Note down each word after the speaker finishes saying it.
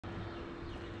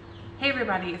Hey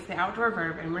everybody, it's the Outdoor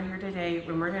Verb and we're here today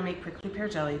when we're going to make prickly pear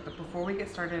jelly. But before we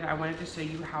get started, I wanted to show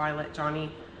you how I let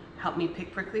Johnny help me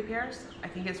pick prickly pears. I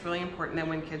think it's really important that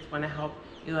when kids want to help,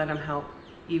 you let them help,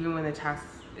 even when the task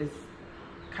is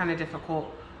kind of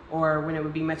difficult or when it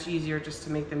would be much easier just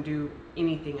to make them do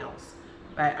anything else.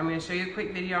 But I'm going to show you a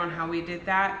quick video on how we did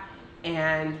that,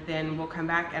 and then we'll come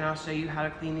back and I'll show you how to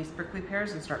clean these prickly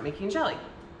pears and start making jelly.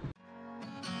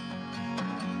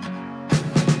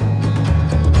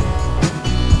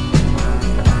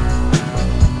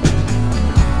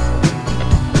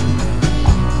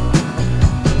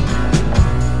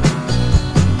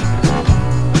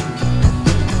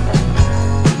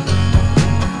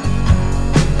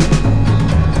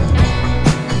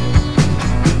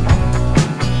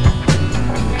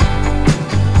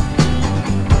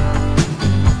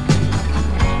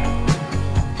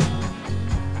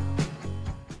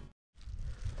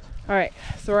 All right,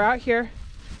 so we're out here and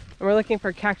we're looking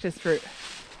for cactus fruit,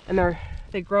 and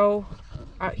they grow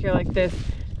out here like this,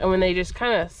 and when they just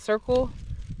kind of circle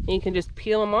and you can just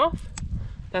peel them off,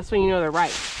 that's when you know they're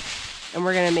ripe. And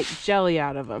we're gonna make jelly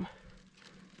out of them.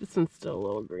 This one's still a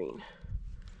little green,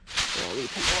 so I'll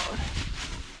leave him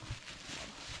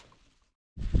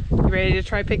alone. You ready to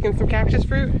try picking some cactus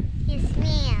fruit? Yes,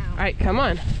 ma'am. All right, come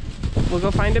on. We'll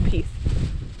go find a piece.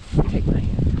 Take my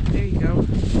hand. There you go.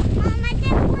 Mom, I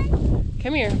got one.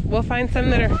 Come here. We'll find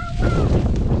some that are.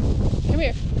 Come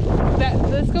here.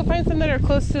 Let's go find some that are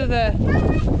close to the.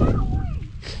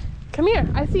 Come here.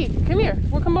 I see. Come here.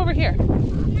 We'll come over here.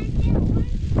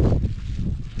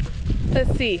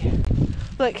 Let's see.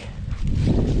 Look.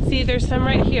 See, there's some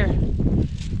right here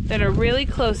that are really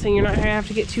close, and you're not gonna have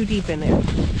to get too deep in there.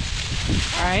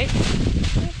 All right.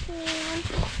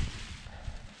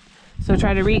 So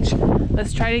try to reach.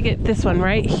 Let's try to get this one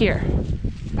right here.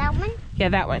 That one? Yeah,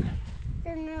 that one.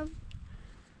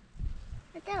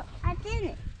 I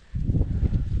didn't.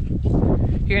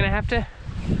 You're gonna have to.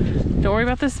 Don't worry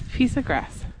about this piece of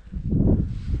grass.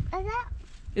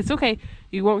 It's okay.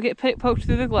 You won't get poked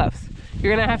through the gloves.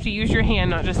 You're gonna have to use your hand,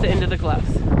 not just the end of the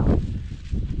gloves.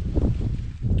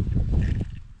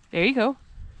 There you go.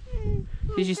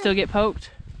 Did you still get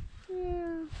poked?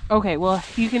 Yeah. Okay, well,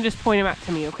 you can just point them out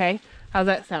to me, okay? How's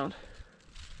that sound?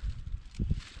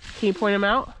 Can you point them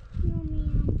out? No,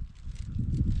 ma'am.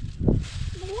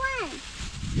 One.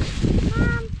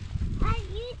 Mom,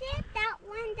 you did that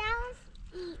one. That was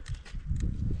eat.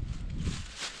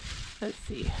 Let's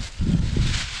see.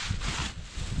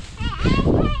 Hey,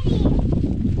 Teddy.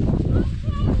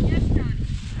 Yes, Johnny.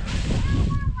 That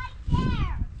one right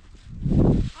there.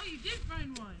 Oh, you did find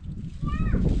one.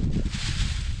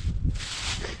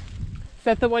 Is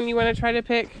that the one you want to try to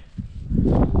pick?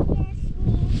 Yes,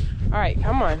 ma'am. All right,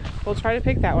 come on. We'll try to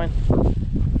pick that one.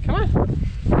 Come on.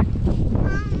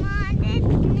 Mama, this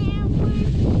new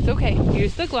one. It's okay.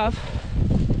 Use the glove.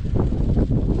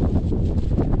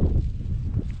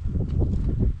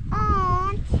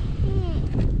 Oh,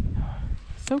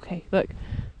 It's okay. Look,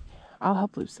 I'll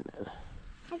help loosen it.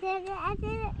 I did it. I did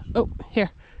it. Oh,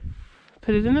 here.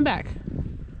 Put it in the back.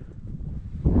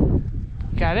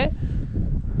 Got it?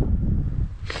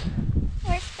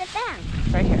 Where's the bag?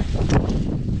 Right here.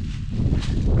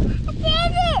 I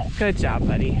did it. Good job,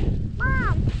 buddy.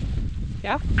 Mom,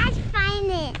 Yeah? I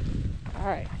find it. All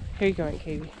right. Here you go, Aunt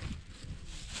Katie.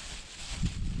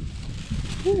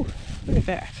 Ooh, look at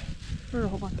that.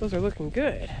 Those are looking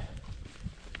good. Hey,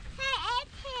 I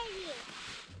tell you.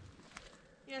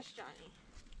 Yes, Johnny.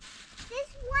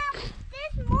 This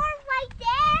more right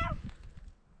there.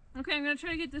 Okay, I'm gonna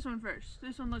try to get this one first.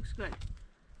 This one looks good.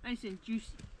 Nice and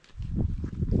juicy.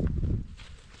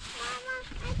 Mama,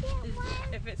 I did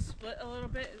one. If it's split a little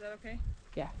bit, is that okay?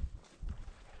 Yeah.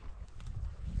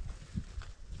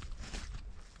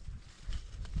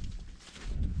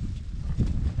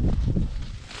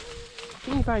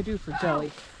 What do I do for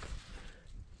jelly?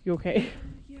 You okay?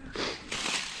 Yeah.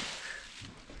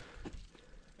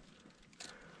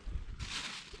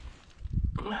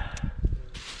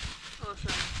 Oh,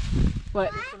 sorry.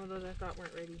 What? Some of those I thought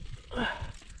weren't ready. Mama,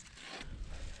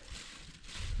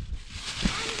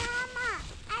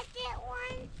 I did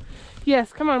one.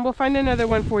 Yes, come on. We'll find another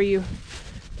one for you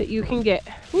that you can get.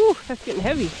 Ooh, that's getting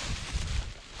heavy.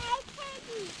 Hey,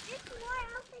 Teddy, there's more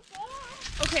over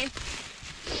there. Okay.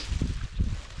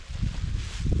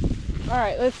 All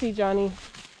right, let's see, Johnny.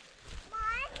 Mom,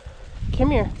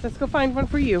 Come here. Let's go find one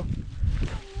for you.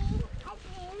 I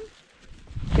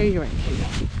did. Here you go.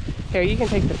 Here, you can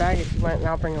take the bag if you want, and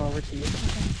I'll bring them over to you.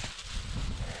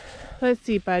 Let's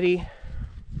see, buddy.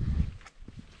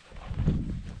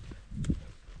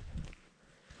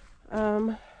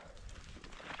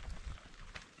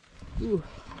 Ooh.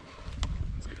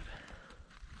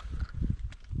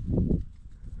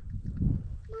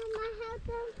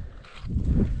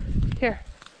 Here,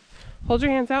 hold your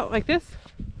hands out like this.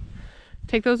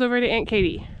 Take those over to Aunt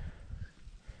Katie.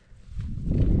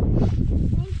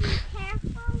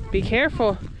 Be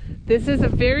careful. This is a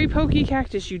very pokey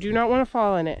cactus. You do not want to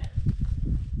fall in it.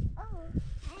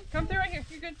 Come through right here.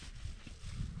 You're good.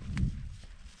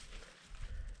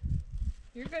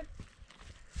 You're good.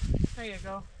 There you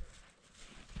go.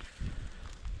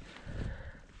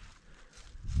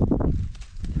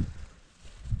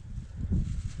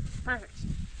 Perfect.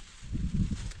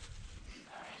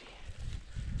 Alrighty.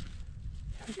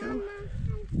 Here we go.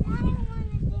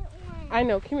 I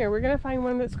know. Come here. We're going to find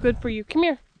one that's good for you. Come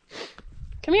here.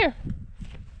 Come here.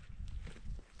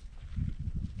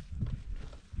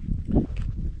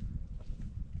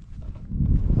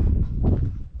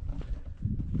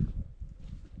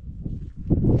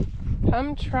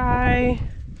 Come try.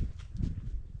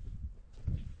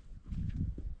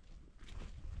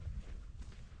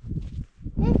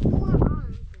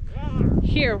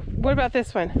 Here, what about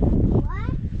this one?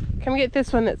 What? Come get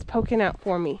this one that's poking out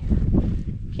for me.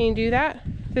 Can you do that?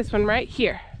 This one right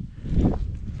here.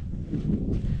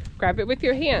 Grab it with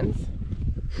your hands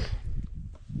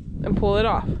and pull it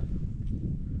off.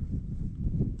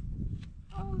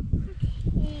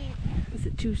 Okay. Is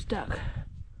it too stuck?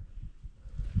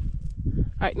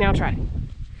 All right, now try.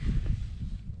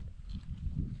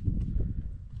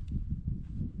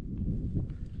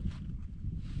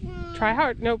 Try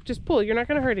hard. Nope, just pull. You're not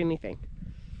going to hurt anything.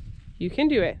 You can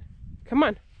do it. Come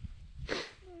on.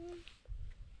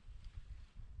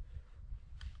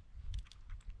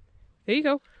 There you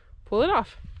go. Pull it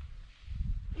off.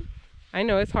 I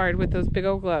know it's hard with those big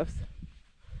old gloves.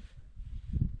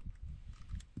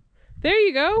 There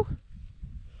you go.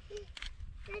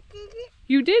 I did it.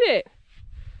 You did it.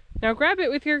 Now grab it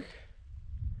with your...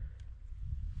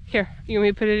 Here, you want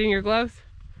me to put it in your gloves?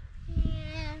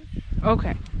 Yeah.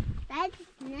 Okay. That's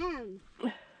them.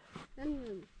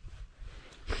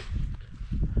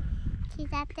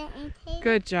 She's at the intake.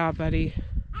 Good job, buddy.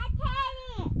 I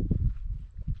got it.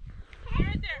 You're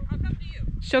right there. I'll come to you.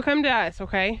 She'll come to us,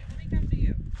 okay? Let me come to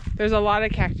you. There's a lot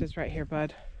of cactus right here,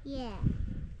 bud. Yeah.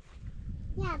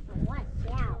 Yeah, but watch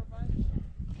out.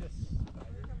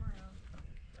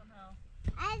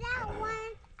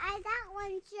 I got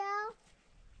one, Joe.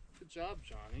 Good job,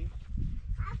 Johnny.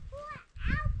 I pulled it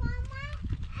out by my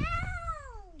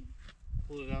own.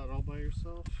 Pull it out all by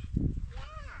yourself? Yeah.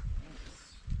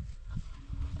 Nice.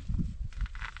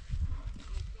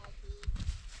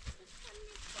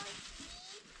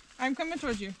 I'm coming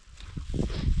towards you.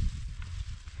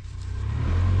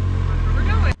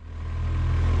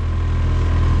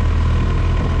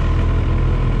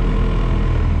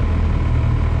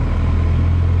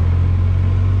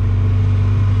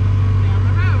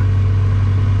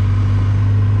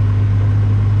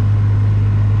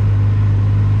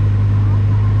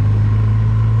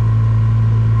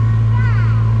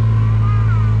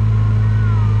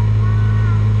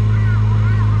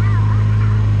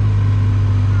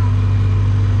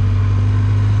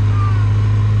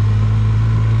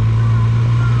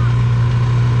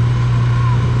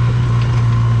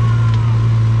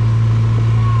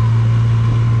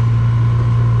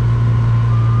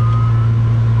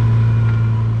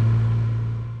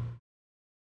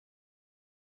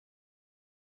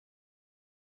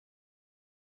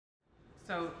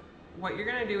 So what you're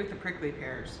going to do with the prickly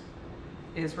pears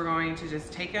is we're going to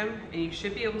just take them, and you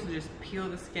should be able to just peel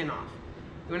the skin off.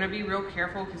 You want to be real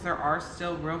careful because there are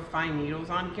still real fine needles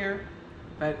on here,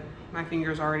 but my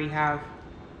fingers already have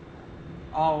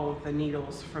all of the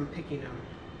needles from picking them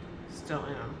still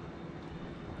in them.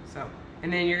 So,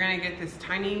 and then you're going to get this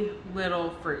tiny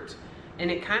little fruit,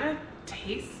 and it kind of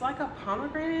tastes like a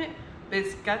pomegranate, but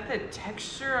it's got the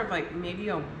texture of like maybe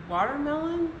a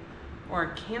watermelon or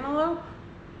a cantaloupe.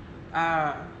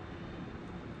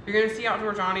 You're gonna see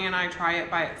Outdoor Johnny and I try it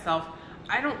by itself.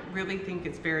 I don't really think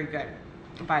it's very good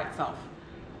by itself,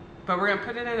 but we're gonna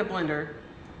put it in a blender.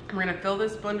 We're gonna fill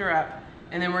this blender up,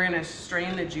 and then we're gonna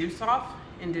strain the juice off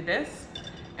into this,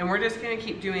 and we're just gonna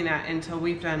keep doing that until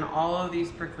we've done all of these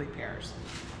prickly pears.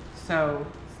 So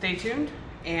stay tuned,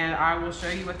 and I will show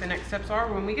you what the next steps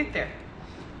are when we get there.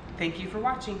 Thank you for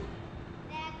watching.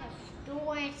 There's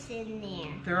thorns in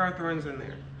there. There are thorns in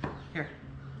there. Here.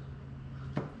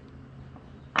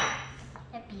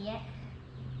 The big.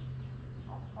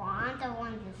 Oh, I'm the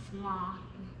one that's small.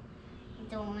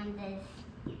 The one that's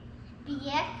big.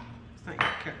 It's not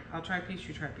yet. Okay, I'll try a piece,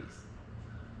 you try a piece.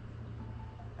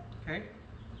 Okay?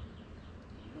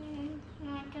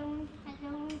 I don't.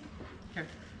 Here.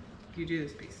 You do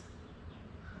this piece.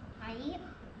 Are you?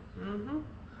 Mm-hmm.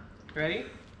 Ready?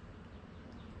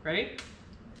 Ready?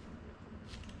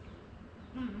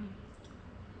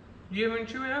 You haven't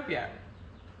chewed it up yet.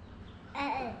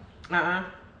 Oh,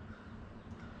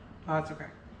 that's okay.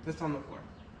 It's on the floor.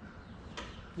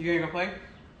 You gonna go play?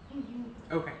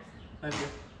 Okay. Love you.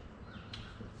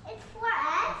 It's for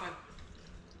us.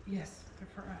 Yes, they're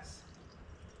for us.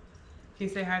 Can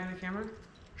you say hi to the camera?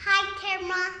 Hi,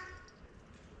 camera.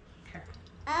 Okay.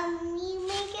 You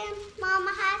making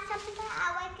Mama have something that I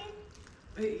like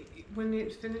it? When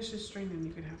it finishes straining,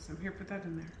 you can have some. Here, put that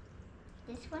in there.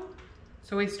 This one?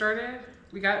 So we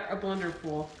got a blender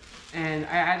full, and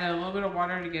I added a little bit of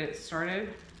water to get it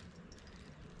started.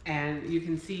 And you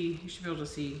can see, you should be able to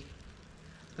see,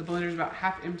 the blender's about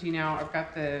half empty now. I've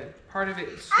got the part of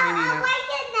it straining I out. like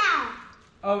it now.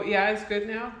 Oh yeah, it's good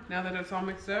now that it's all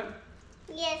mixed up?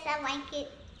 Yes, I like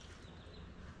it.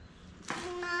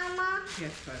 Mama.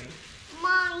 Yes, buddy.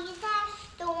 Mom, you got a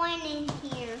thorn in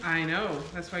here. I know.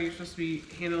 That's why you're supposed to be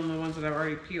handling the ones that I've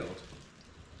already peeled.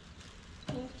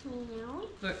 Yes, meow.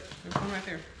 Look, there's one right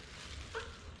there.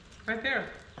 Right there.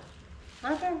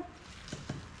 Right there.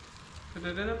 Put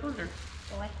it in the blender.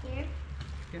 Right here.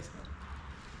 Yes,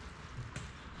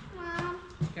 ma'am. Mom,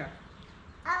 Yeah,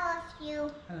 I love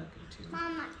you. I love you too.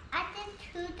 Mama, I did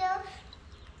toodles.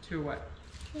 To what?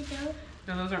 Toodles.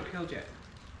 No, those aren't peeled yet.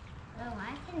 Oh,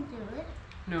 I can do it.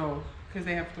 No, because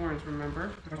they have thorns,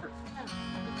 remember?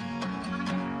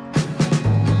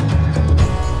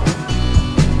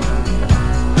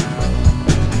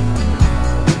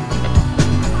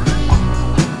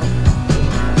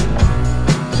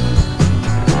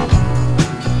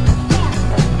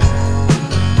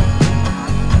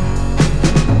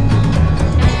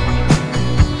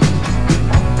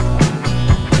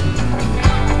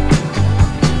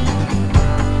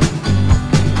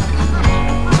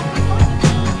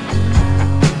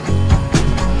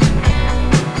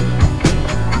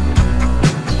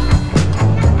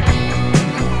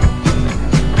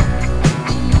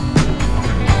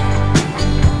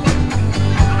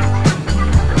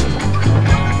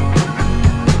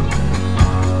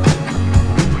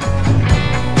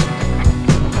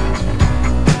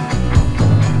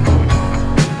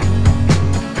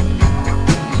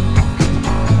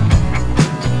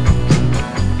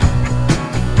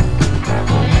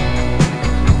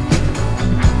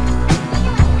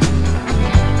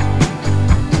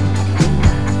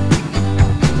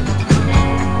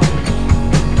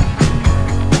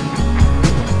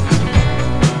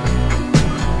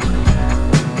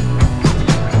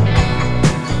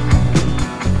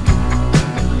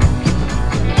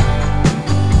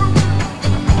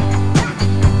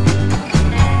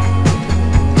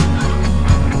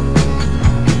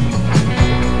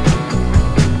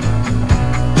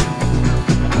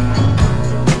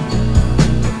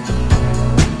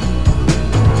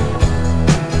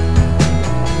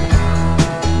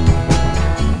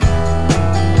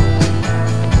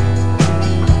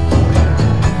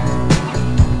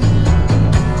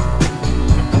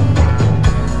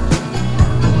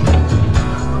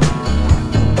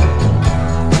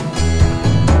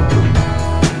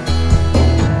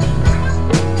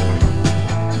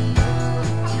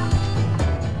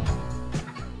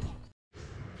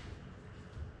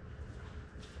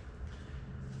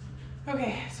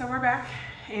 Okay, so we're back,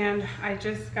 and I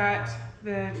just got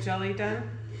the jelly done,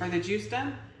 or the juice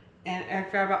done, and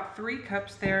I've got about 3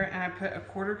 cups there, and I put a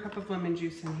 1/4 cup of lemon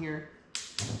juice in here.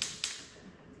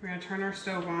 We're gonna turn our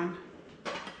stove on,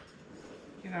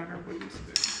 get out our wooden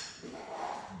spoon.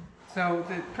 So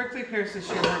the prickly pears this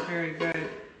year weren't very good.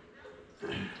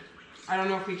 I don't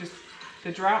know if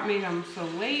the drought made them so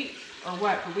late or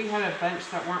what, but we had a bunch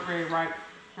that weren't very ripe.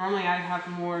 Normally I'd have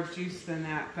more juice than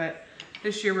that, but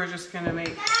this year we're just gonna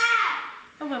make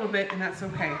a little bit, and that's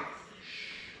okay.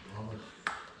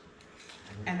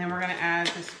 And then we're gonna add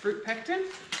this fruit pectin.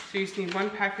 So you just need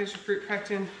 1 package of fruit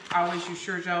pectin. I always use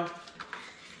Sure Gel.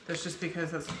 That's just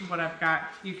because that's what I've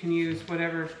got. You can use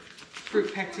whatever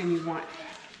fruit pectin you want.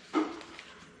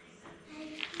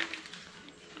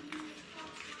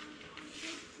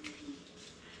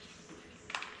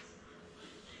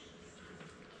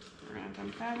 We're gonna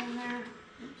dump that in there.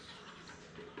 Oops.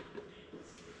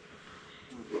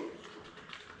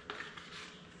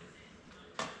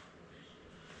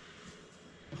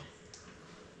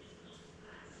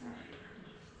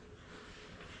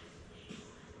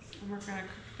 And we're gonna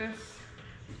cook this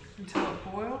until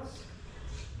it boils.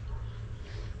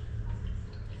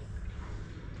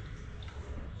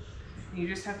 You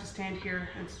just have to stand here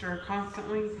and stir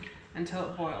constantly until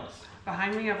it boils.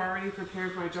 Behind me, I've already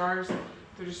prepared my jars.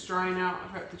 They're just drying out.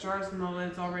 I've got the jars and the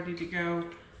lids all ready to go.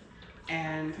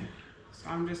 And so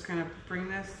I'm just gonna bring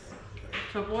this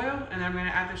to a boil, and I'm gonna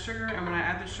add the sugar. And when I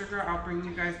add the sugar, I'll bring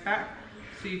you guys back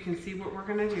so you can see what we're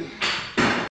gonna do.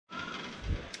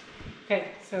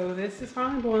 Okay, so this is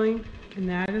finally boiling, and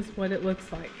that is what it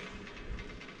looks like.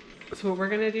 So what we're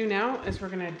gonna do now is we're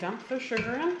gonna dump the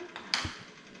sugar in,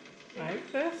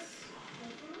 like this.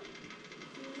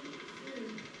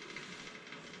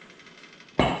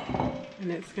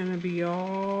 And it's gonna be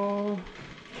all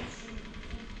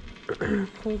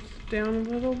cooled down a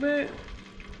little bit.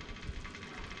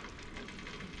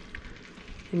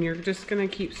 And you're just gonna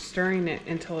keep stirring it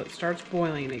until it starts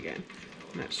boiling again.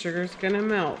 And that sugar's gonna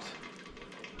melt.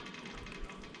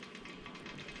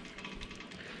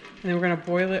 And then we're gonna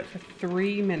boil it for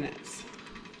 3 minutes.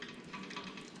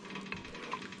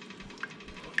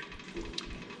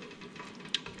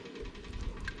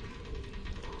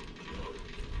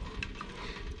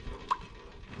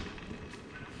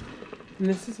 And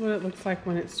this is what it looks like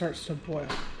when it starts to boil.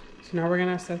 So now we're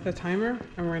gonna set the timer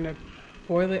and we're gonna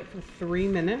boil it for 3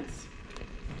 minutes.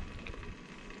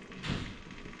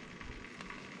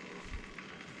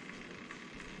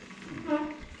 There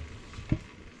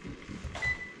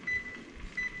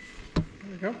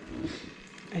we go.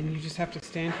 And you just have to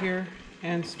stand here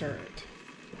and stir it.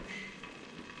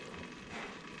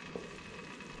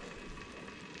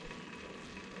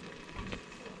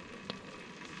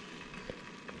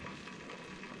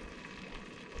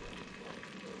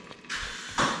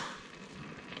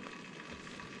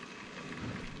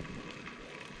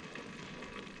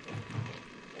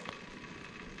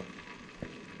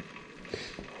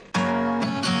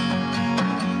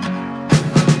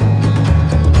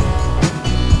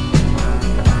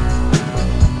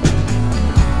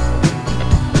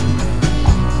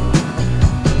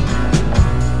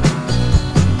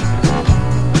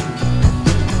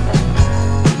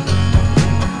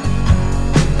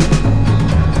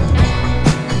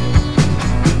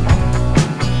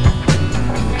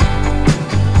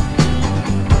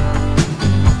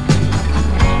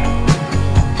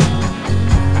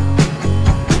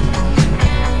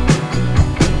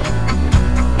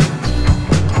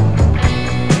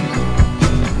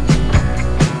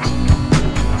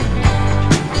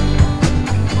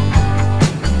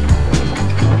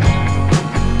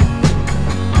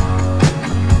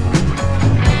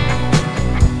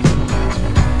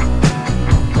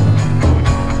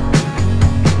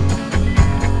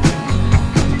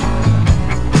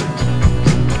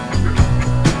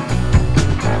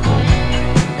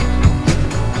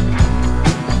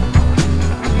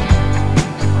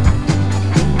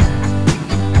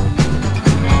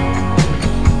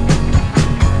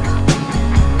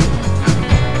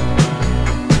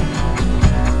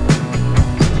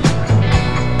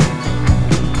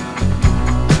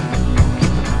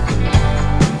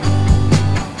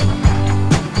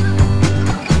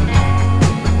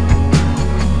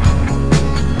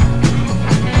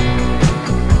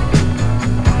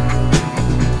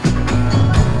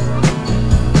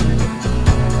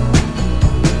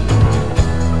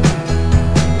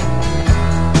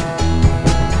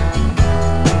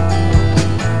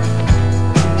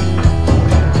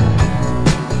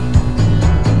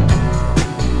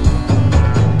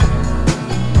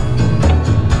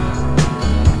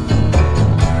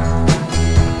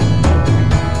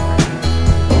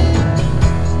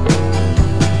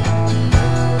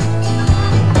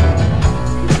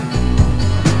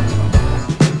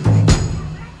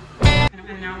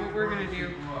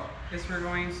 We're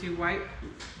going to wipe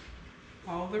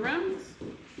all the rims.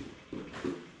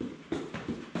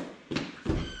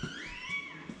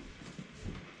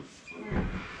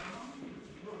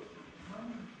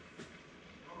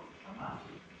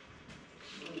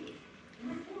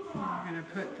 We're going to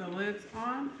put the lids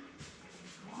on.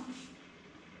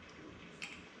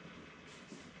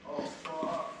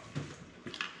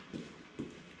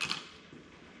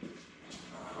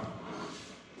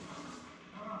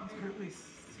 Currently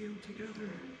sealed together.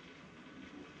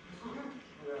 Okay.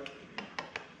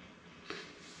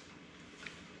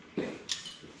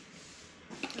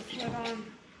 Put that on.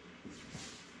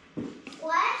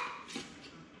 What?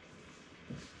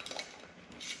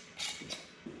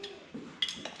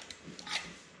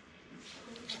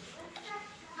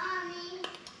 Mommy.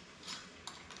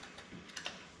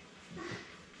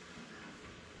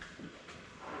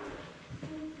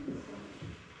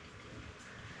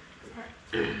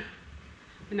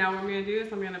 And now what I'm going to do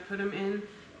is I'm going to put them in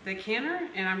the canner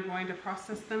and I'm going to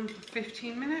process them for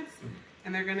 15 minutes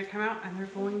and they're going to come out and they're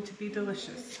going to be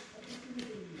delicious.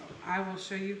 I will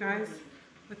show you guys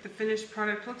what the finished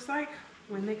product looks like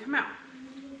when they come out.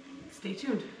 Stay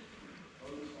tuned.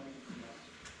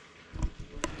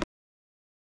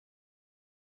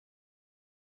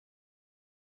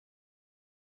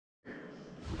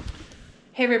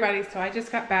 Hey everybody, so I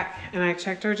just got back and I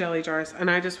checked our jelly jars and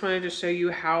I just wanted to show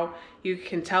you how you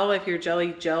can tell if your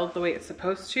jelly gelled the way it's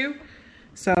supposed to.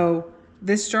 So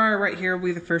this jar right here will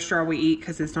be the first jar we eat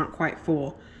because it's not quite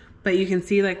full. But you can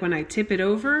see like when I tip it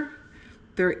over,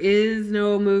 there is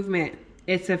no movement.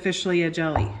 It's officially a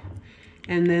jelly.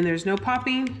 And then there's no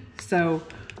popping. So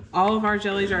all of our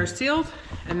jelly jars are sealed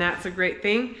and that's a great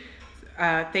thing.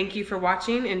 Thank you for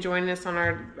watching and joining us on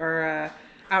our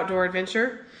outdoor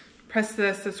adventure. Press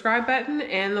the subscribe button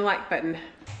and the like button.